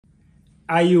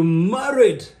Are you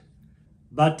married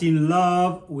but in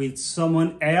love with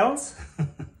someone else?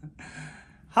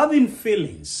 Having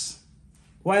feelings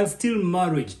while still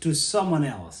married to someone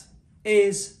else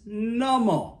is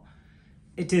normal.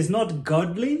 It is not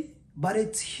godly, but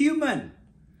it's human.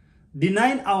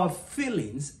 Denying our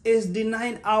feelings is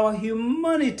denying our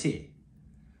humanity.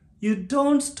 You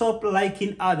don't stop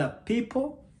liking other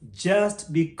people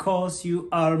just because you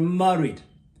are married.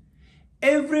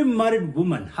 Every married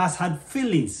woman has had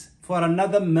feelings for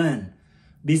another man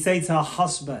besides her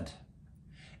husband.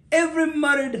 Every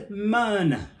married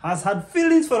man has had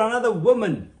feelings for another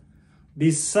woman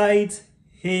besides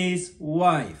his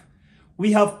wife.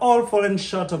 We have all fallen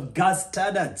short of God's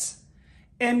standards.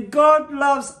 And God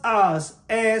loves us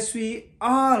as we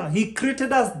are. He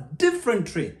created us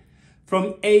differently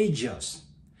from angels.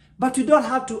 But you don't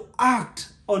have to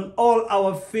act on all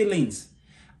our feelings.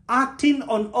 Acting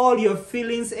on all your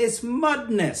feelings is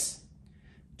madness.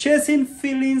 Chasing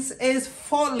feelings is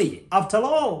folly. After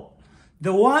all,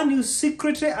 the one you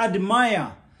secretly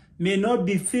admire may not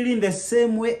be feeling the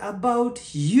same way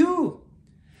about you.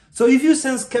 So if you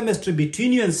sense chemistry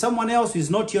between you and someone else who is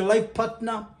not your life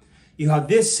partner, you have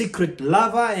this secret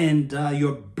lover and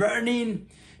you're burning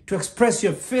to express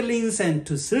your feelings and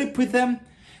to sleep with them,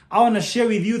 I want to share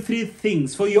with you 3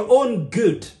 things for your own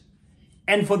good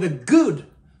and for the good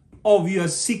of your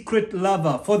secret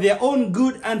lover, for their own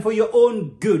good and for your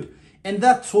own good. And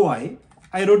that's why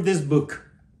I wrote this book,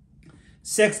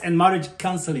 Sex and Marriage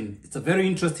Counseling. It's a very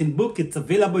interesting book. It's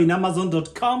available in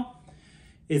Amazon.com.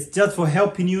 It's just for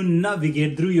helping you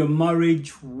navigate through your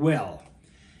marriage well.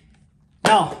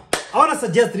 Now, I want to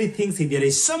suggest 3 things. If there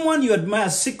is someone you admire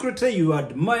secretly, you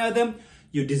admire them,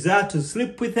 you desire to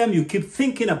sleep with them, you keep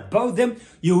thinking about them,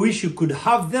 you wish you could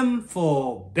have them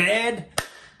for bed,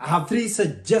 I have 3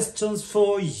 suggestions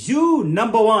for you.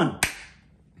 Number 1,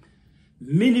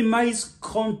 minimize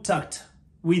contact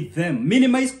with them.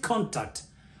 Minimize contact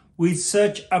with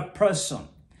such a person.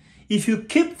 If you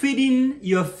keep feeding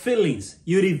your feelings,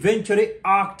 you'll eventually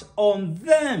act on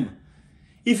them.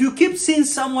 If you keep seeing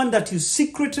someone that you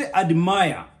secretly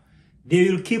admire, they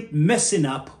will keep messing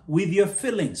up with your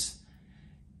feelings.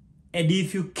 And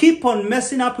if you keep on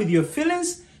messing up with your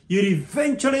feelings, you'll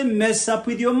eventually mess up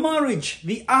with your marriage.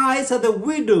 The eyes are the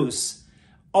windows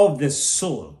of the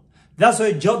soul. That's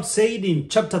why Job said in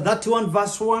chapter 31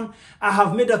 verse 1, I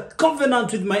have made a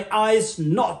covenant with my eyes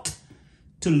not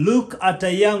to look at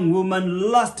a young woman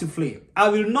lustfully. I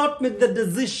will not make the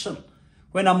decision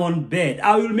when I'm on bed.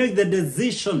 I will make the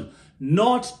decision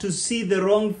not to see the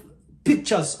wrong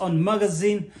pictures on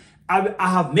magazine. I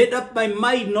have made up my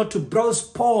mind not to browse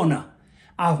porn.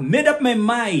 I have made up my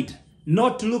mind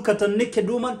not to look at a naked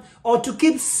woman or to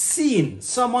keep seeing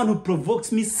someone who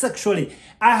provokes me sexually.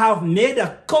 I have made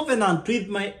a covenant with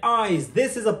my eyes.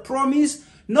 This is a promise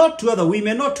not to other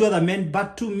women, not to other men,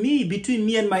 but to me, between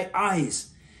me and my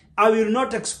eyes. I will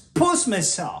not expose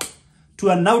myself to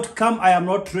an outcome I am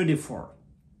not ready for.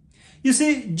 You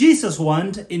see, Jesus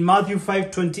warned in Matthew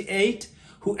 5:28,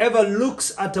 whoever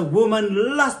looks at a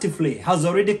woman lustfully has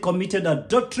already committed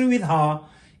adultery with her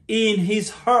in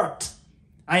his heart.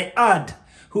 I add,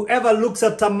 whoever looks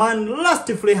at a man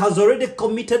lustfully has already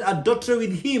committed adultery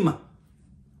with him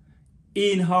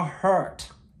in her heart.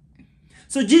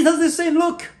 So Jesus is saying,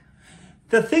 look,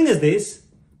 the thing is this,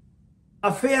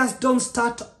 affairs don't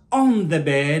start on the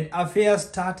bed, affairs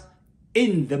start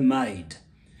in the mind.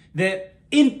 The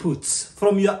inputs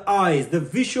from your eyes, the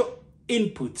visual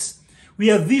inputs.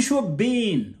 We are visual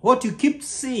being. What you keep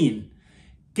seeing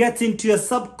gets into your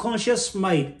subconscious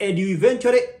mind and you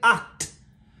eventually act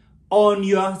on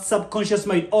your subconscious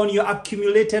mind, on your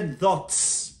accumulated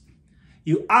thoughts.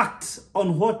 You act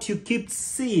on what you keep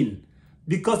seeing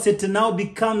because it now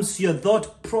becomes your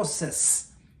thought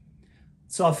process.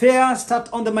 So affairs start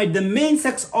on the mind. The main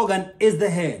sex organ is the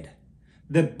head.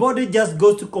 The body just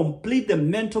goes to complete the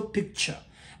mental picture.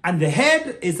 And the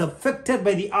head is affected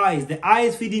by the eyes. The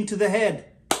eyes feed into the head.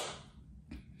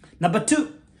 Number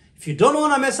 2, if you don't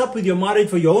want to mess up with your marriage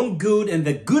for your own good and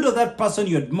the good of that person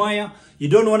you admire, you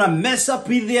don't want to mess up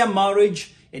with their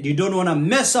marriage, and you don't want to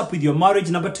mess up with your marriage,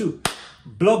 number 2,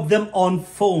 block them on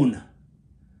phone.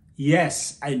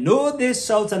 Yes, I know this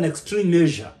sounds an extreme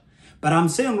measure, but I'm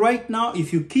saying right now,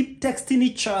 if you keep texting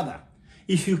each other,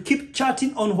 if you keep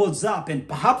chatting on WhatsApp and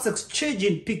perhaps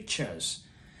exchanging pictures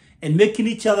and making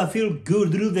each other feel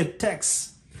good through the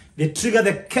text, they trigger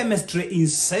the chemistry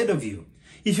inside of you.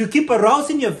 If you keep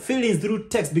arousing your feelings through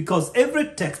text, because every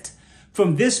text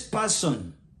from this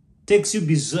person takes you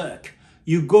berserk,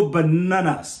 you go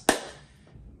bananas,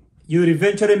 you will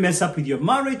eventually mess up with your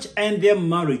marriage and their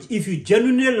marriage. If you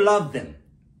genuinely love them,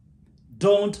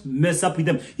 don't mess up with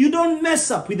them. You don't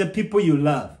mess up with the people you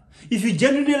love. If you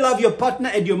genuinely love your partner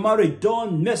and your marriage,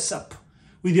 don't mess up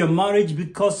with your marriage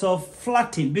because of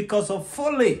flirting, because of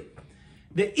folly.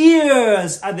 The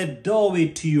ears are the doorway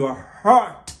to your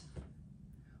heart.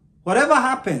 Whatever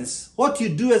happens, what you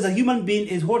do as a human being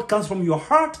is what comes from your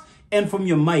heart and from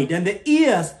your mind. And the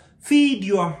ears feed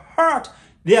your heart.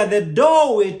 They are the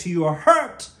doorway to your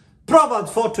heart.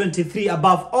 Proverbs 4:23,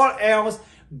 above all else,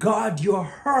 guard your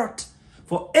heart.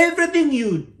 For everything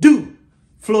you do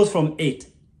flows from it.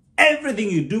 Everything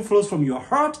you do flows from your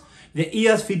heart. The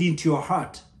ears feed into your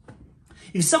heart.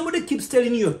 If somebody keeps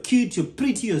telling you you're cute, you're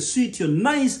pretty, you're sweet, you're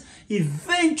nice,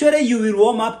 eventually you will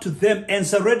warm up to them and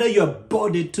surrender your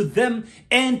body to them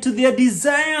and to their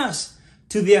desires,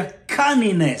 to their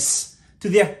cunningness, to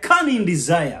their cunning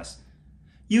desires.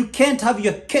 You can't have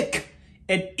your cake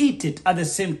and eat it at the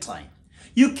same time.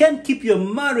 You can't keep your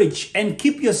marriage and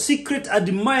keep your secret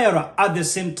admirer at the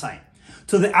same time.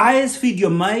 So the eyes feed your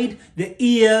mind, the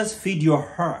ears feed your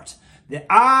heart. The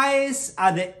eyes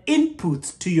are the input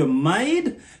to your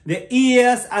mind. The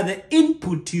ears are the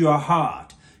input to your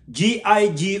heart.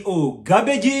 G-I-G-O,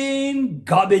 garbage in,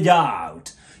 garbage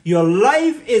out. Your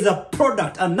life is a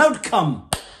product, an outcome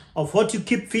of what you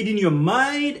keep feeding your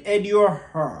mind and your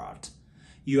heart.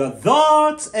 Your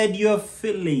thoughts and your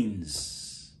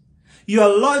feelings. Your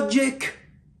logic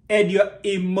and your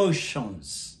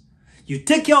emotions. You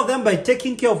take care of them by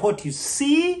taking care of what you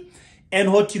see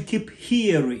and what you keep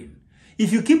hearing.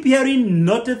 If you keep hearing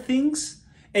naughty things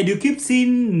and you keep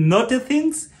seeing naughty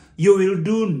things, you will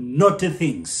do naughty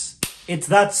things. It's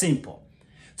that simple.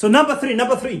 So number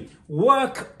three,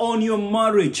 work on your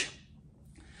marriage.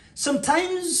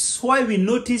 Sometimes why we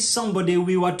notice somebody,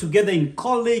 we were together in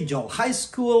college or high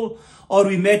school, or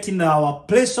we met in our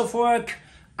place of work,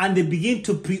 and they begin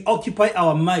to preoccupy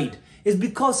our mind, is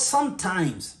because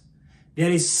sometimes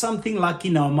there is something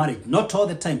lacking in our marriage. Not all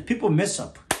the time. People mess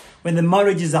up when the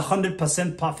marriage is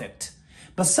 100% perfect.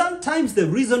 But sometimes the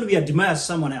reason we admire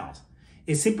someone else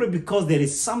is simply because there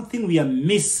is something we are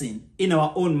missing in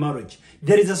our own marriage.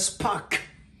 There is a spark.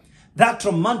 That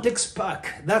romantic spark,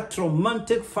 that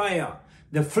romantic fire,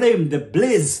 the flame, the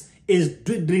blaze is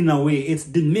dwindling away. It's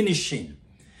diminishing.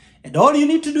 And all you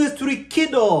need to do is to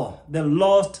rekindle the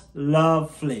lost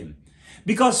love flame.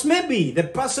 Because maybe the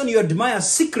person you admire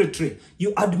secretly,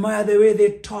 you admire the way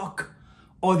they talk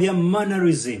or their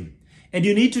mannerism. And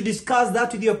you need to discuss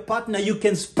that with your partner. You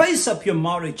can spice up your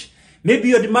marriage. Maybe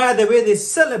you admire the way they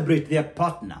celebrate their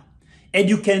partner. And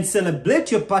you can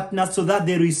celebrate your partner so that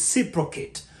they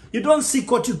reciprocate. You don't seek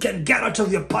what you can get out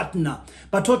of your partner,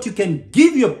 but what you can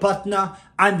give your partner,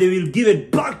 and they will give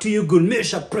it back to you, good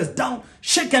measure, pressed down,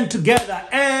 shaken together,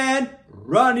 and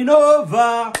running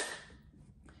over.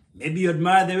 Maybe you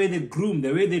admire the way they groom,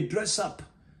 the way they dress up.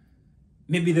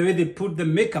 Maybe the way they put the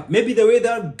makeup. Maybe the way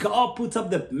that girl puts up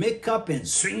the makeup and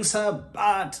swings her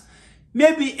butt.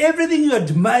 Maybe everything you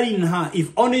admire in her.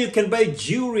 If only you can buy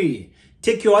jewelry.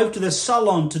 Take your wife to the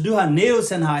salon to do her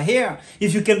nails and her hair.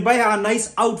 If you can buy her a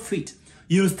nice outfit,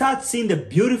 you'll start seeing the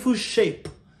beautiful shape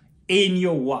in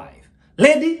your wife.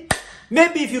 Lady,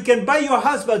 maybe if you can buy your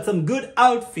husband some good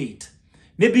outfit,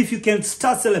 maybe if you can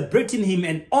start celebrating him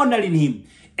and honoring him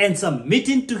and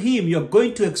submitting to him, you're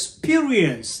going to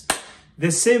experience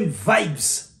the same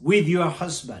vibes with your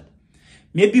husband.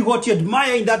 Maybe what you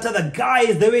admire in that other guy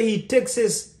is the way he takes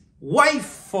his wife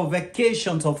for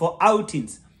vacations or for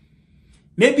outings.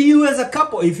 Maybe you as a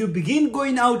couple, if you begin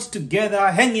going out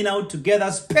together, hanging out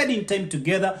together, spending time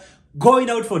together, going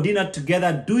out for dinner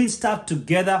together, doing stuff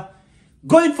together,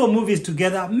 going for movies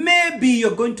together, maybe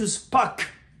you're going to spark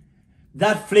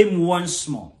that flame once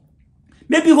more.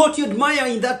 Maybe what you admire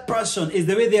in that person is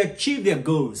the way they achieve their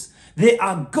goals. They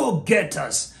are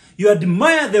go-getters. You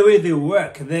admire the way they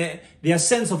work, their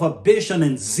sense of ambition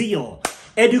and zeal.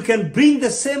 And you can bring the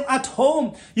same at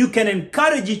home. You can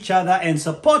encourage each other and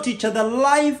support each other.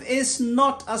 Life is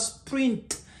not a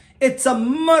sprint. It's a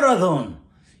marathon.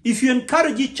 If you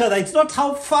encourage each other, it's not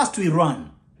how fast we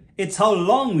run. It's how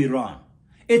long we run.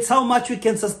 It's how much we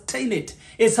can sustain it.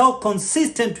 It's how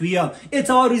consistent we are. It's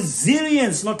our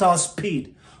resilience, not our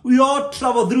speed. We all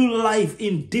travel through life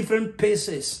in different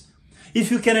paces.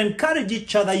 If you can encourage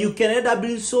each other, you can end up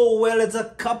doing so well as a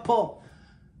couple.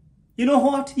 You know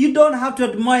what? You don't have to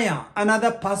admire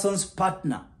another person's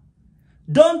partner.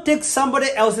 Don't take somebody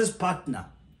else's partner.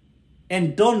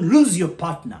 And don't lose your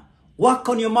partner. Work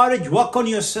on your marriage. Work on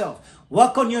yourself.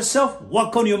 Work on yourself.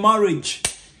 Work on your marriage.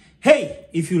 Hey,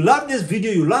 if you love this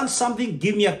video, you learned something,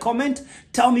 give me a comment.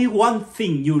 Tell me one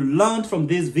thing you learned from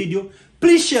this video.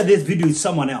 Please share this video with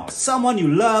someone else. Someone you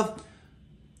love.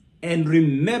 And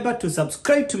remember to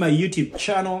subscribe to my YouTube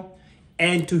channel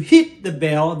and to hit the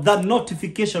bell, that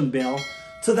notification bell,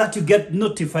 so that you get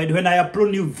notified when I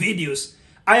upload new videos.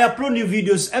 I upload new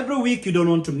videos every week. You don't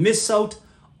want to miss out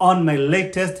on my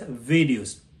latest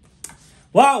videos.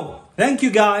 Wow. Thank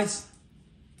you guys.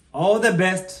 All the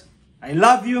best. I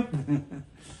love you.